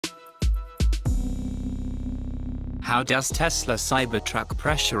How does Tesla Cybertruck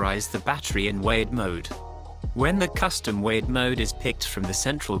pressurize the battery in wade mode? When the custom wade mode is picked from the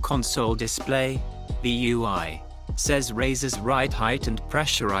central console display, the UI says raises ride height and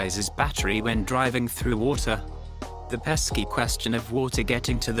pressurizes battery when driving through water. The pesky question of water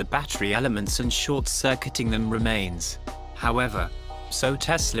getting to the battery elements and short-circuiting them remains. However, so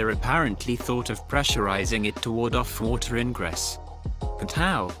Tesla apparently thought of pressurizing it to ward off water ingress. But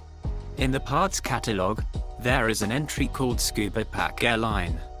how? In the parts catalog, there is an entry called Scuba Pack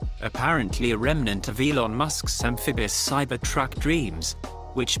Airline, apparently a remnant of Elon Musk's amphibious Cybertruck dreams,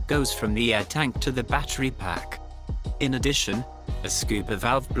 which goes from the air tank to the battery pack. In addition, a scuba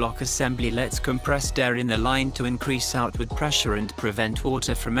valve block assembly lets compressed air in the line to increase outward pressure and prevent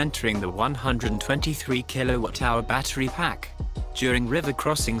water from entering the 123 kWh battery pack during river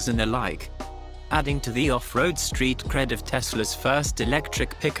crossings and the like, adding to the off-road street cred of Tesla's first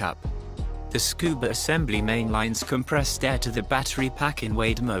electric pickup. The scuba assembly mainlines compressed air to the battery pack in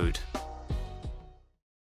wade mode.